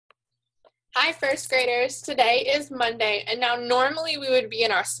Hi, first graders. Today is Monday, and now normally we would be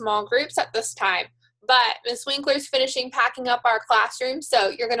in our small groups at this time, but Miss Winkler's finishing packing up our classroom, so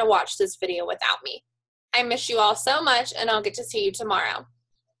you're going to watch this video without me. I miss you all so much, and I'll get to see you tomorrow.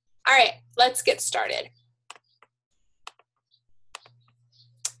 All right, let's get started.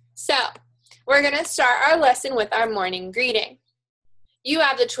 So, we're going to start our lesson with our morning greeting. You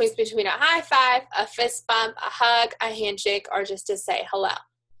have the choice between a high five, a fist bump, a hug, a handshake, or just to say hello.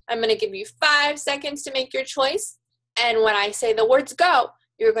 I'm going to give you 5 seconds to make your choice, and when I say the words go,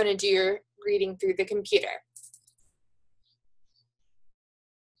 you're going to do your greeting through the computer.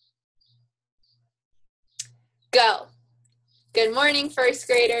 Go. Good morning, first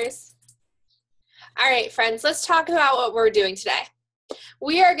graders. All right, friends, let's talk about what we're doing today.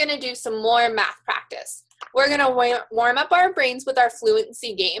 We are going to do some more math practice. We're going to warm up our brains with our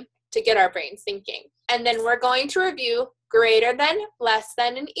fluency game to get our brains thinking, and then we're going to review greater than, less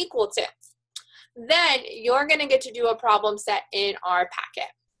than, and equal to. Then you're going to get to do a problem set in our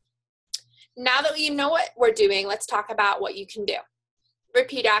packet. Now that you know what we're doing, let's talk about what you can do.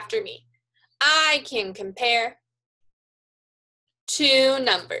 Repeat after me. I can compare 2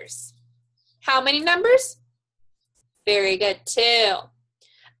 numbers. How many numbers? Very good, 2.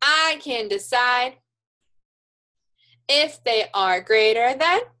 I can decide if they are greater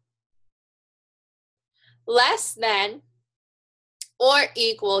than, less than, or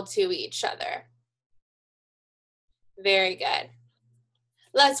equal to each other. Very good.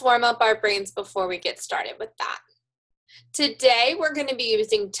 Let's warm up our brains before we get started with that. Today, we're going to be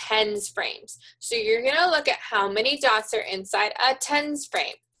using tens frames. So you're going to look at how many dots are inside a tens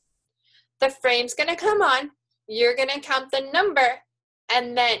frame. The frame's going to come on, you're going to count the number,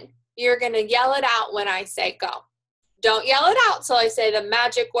 and then you're going to yell it out when I say go. Don't yell it out till I say the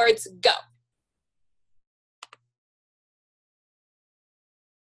magic words go.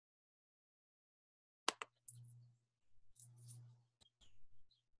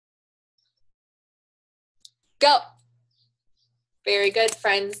 Go. Very good,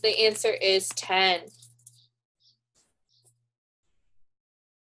 friends. The answer is 10.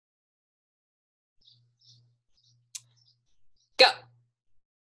 Go.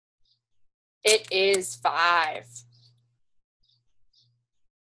 It is 5.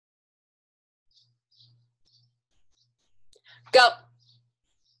 Go.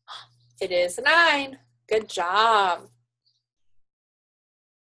 It is 9. Good job.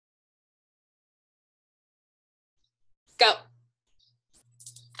 Go.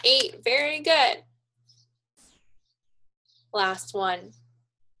 8. Very good. Last one.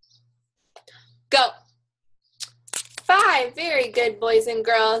 Go. 5. Very good, boys and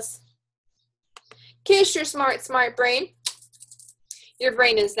girls. Kiss your smart brain. Your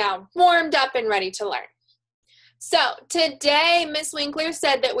brain is now warmed up and ready to learn. So today, Miss Winkler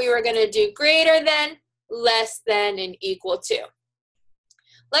said that we were going to do greater than, less than, and equal to.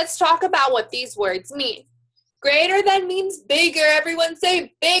 Let's talk about what these words mean. Greater than means bigger. Everyone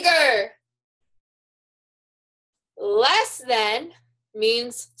say bigger. Less than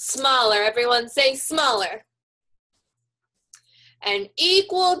means smaller. Everyone say smaller. And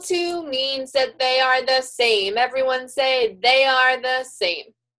equal to means that they are the same. Everyone say they are the same.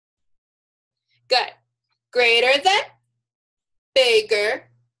 Good. Greater than, bigger,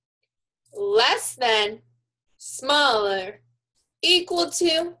 less than, smaller, equal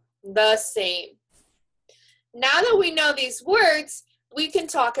to, the same. Now that we know these words, we can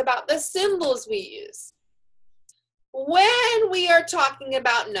talk about the symbols we use. When we are talking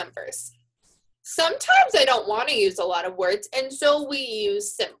about numbers, sometimes I don't want to use a lot of words, and so we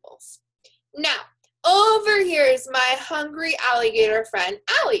use symbols. Now, over here is my hungry alligator friend,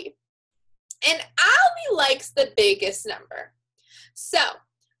 Allie. And Allie likes the biggest number. So,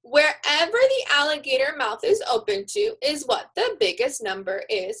 wherever the alligator mouth is open to is what the biggest number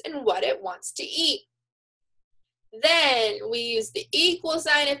is and what it wants to eat. Then we use the equal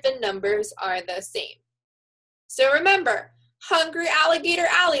sign if the numbers are the same. So remember, hungry alligator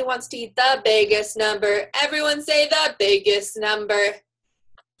Allie wants to eat the biggest number. Everyone say the biggest number.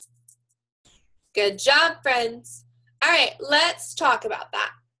 Good job, friends. All right, let's talk about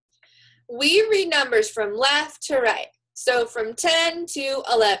that. We read numbers from left to right. So from 10 to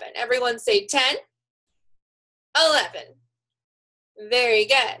 11. Everyone say 10, 11. Very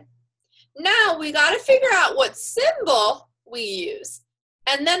good. Now we got to figure out what symbol we use.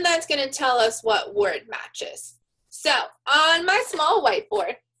 And then that's going to tell us what word matches. So on my small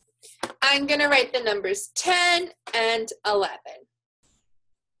whiteboard, I'm going to write the numbers 10 and 11.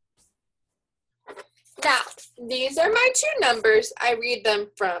 Now, these are my 2 numbers. I read them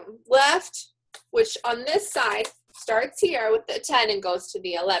from left, which on this side starts here with the 10 and goes to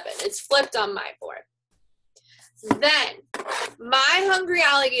the 11. It's flipped on my board. Then my hungry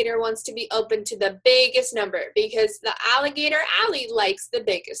alligator wants to be open to the biggest number because the alligator Allie likes the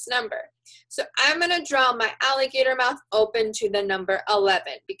biggest number. So I'm going to draw my alligator mouth open to the number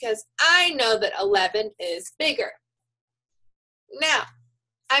 11 because I know that 11 is bigger. Now,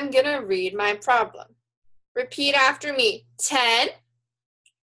 I'm going to read my problem. Repeat after me. 10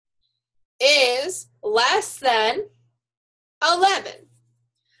 is less than 11.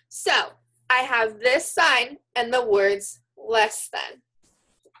 So I have this sign and the words less than.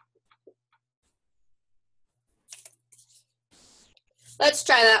 Let's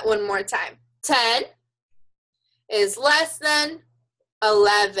try that one more time. 10 is less than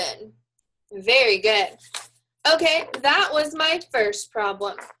 11. Very good. Okay, that was my first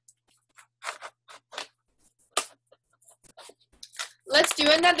problem. Let's do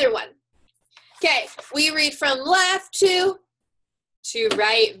another one. Okay, we read from left to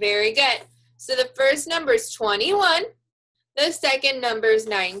right. Very good. So the first number is 21. The second number is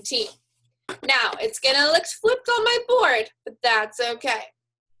 19. Now, it's going to look flipped on my board, but that's okay.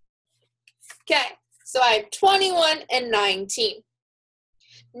 Okay, so I have 21 and 19.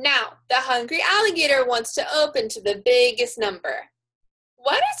 Now, the hungry alligator wants to open to the biggest number.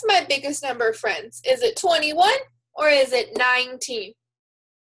 What is my biggest number, friends? Is it 21 or is it 19?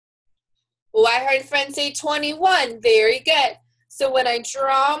 Well, I heard friends say 21. Very good. So when I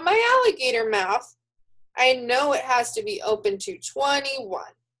draw my alligator mouth, I know it has to be open to 21.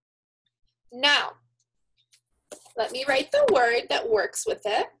 Now, let me write the word that works with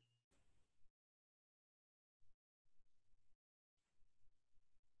it.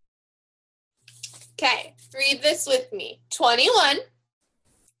 Okay, read this with me. 21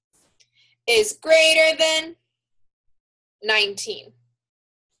 is greater than 19.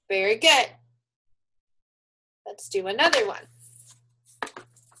 Very good. Let's do another one.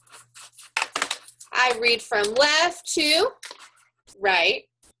 I read from left to right.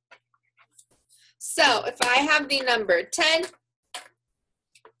 So if I have the number 10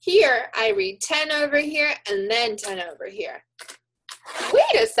 here, I read 10 over here and then 10 over here.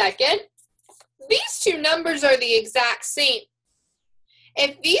 Wait a second. These two numbers are the exact same.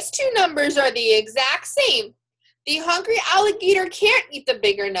 If these two numbers are the exact same, the hungry alligator can't eat the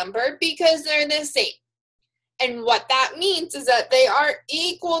bigger number because they're the same. And what that means is that they are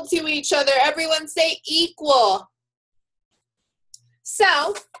equal to each other. Everyone say equal.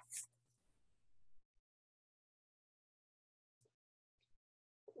 So,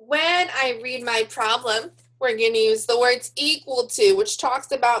 when I read my problem, we're going to use the words equal to, which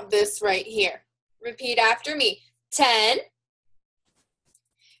talks about this right here. Repeat after me. 10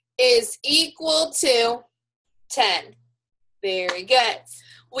 is equal to 10. Very good.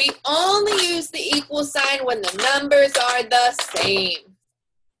 We only use the equal sign when the numbers are the same.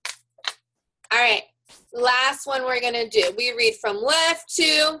 All right, last one we're going to do. We read from left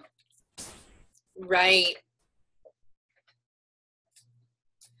to right.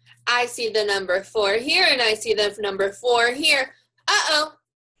 I see the number 4 here, and I see the number 4 here. Uh-oh.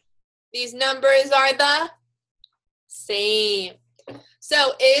 These numbers are the same.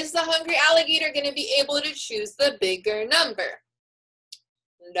 So is the hungry alligator going to be able to choose the bigger number?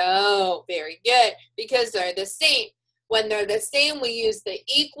 No. Very good. Because they're the same. When they're the same, we use the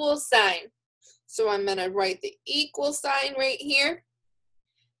equal sign. So I'm going to write the equal sign right here.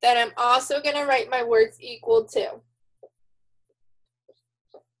 Then I'm also going to write my words equal to.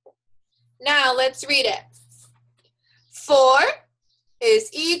 Now let's read it. 4 is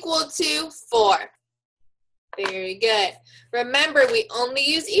equal to 4. Very good. Remember, we only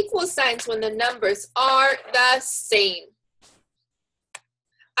use equal signs when the numbers are the same.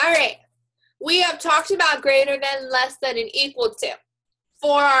 All right. We have talked about greater than, less than, and equal to.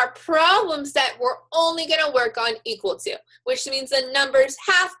 For our problem set, we're only going to work on equal to, which means the numbers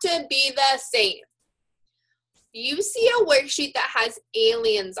have to be the same. You see a worksheet that has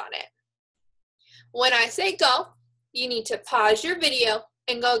aliens on it. When I say go, you need to pause your video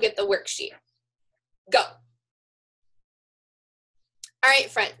and go get the worksheet. Go. All right,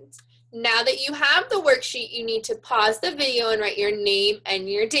 friends. Now that you have the worksheet, you need to pause the video and write your name and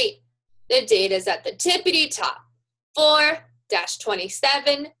your date. The date is at the tippity top.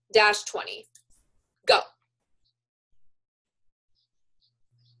 4-27-20. Go.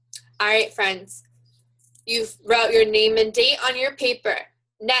 All right, friends. You've wrote your name and date on your paper.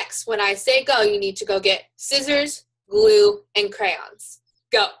 Next, when I say go, you need to go get scissors, glue, and crayons.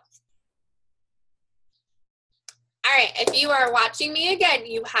 Go. All right, if you are watching me again,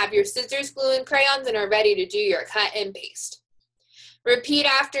 you have your scissors, glue, and crayons and are ready to do your cut and paste. Repeat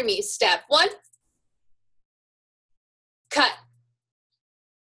after me. Step 1. cut.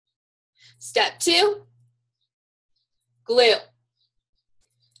 Step 2, glue.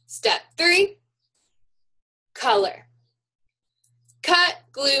 Step 3, color. Cut,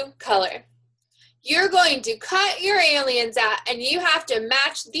 glue, color. You're going to cut your aliens out, and you have to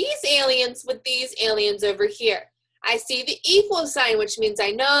match these aliens with these aliens over here. I see the equal sign, which means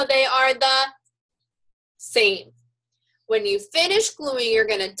I know they are the same. When you finish gluing, you're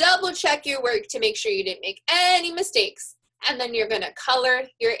going to double check your work to make sure you didn't make any mistakes, and then you're going to color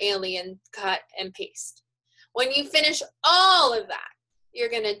your alien, cut, and paste. When you finish all of that, you're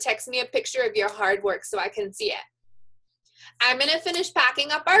going to text me a picture of your hard work so I can see it. I'm going to finish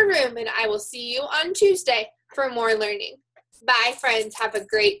packing up our room, and I will see you on Tuesday for more learning. Bye, friends. Have a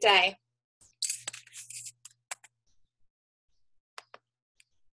great day.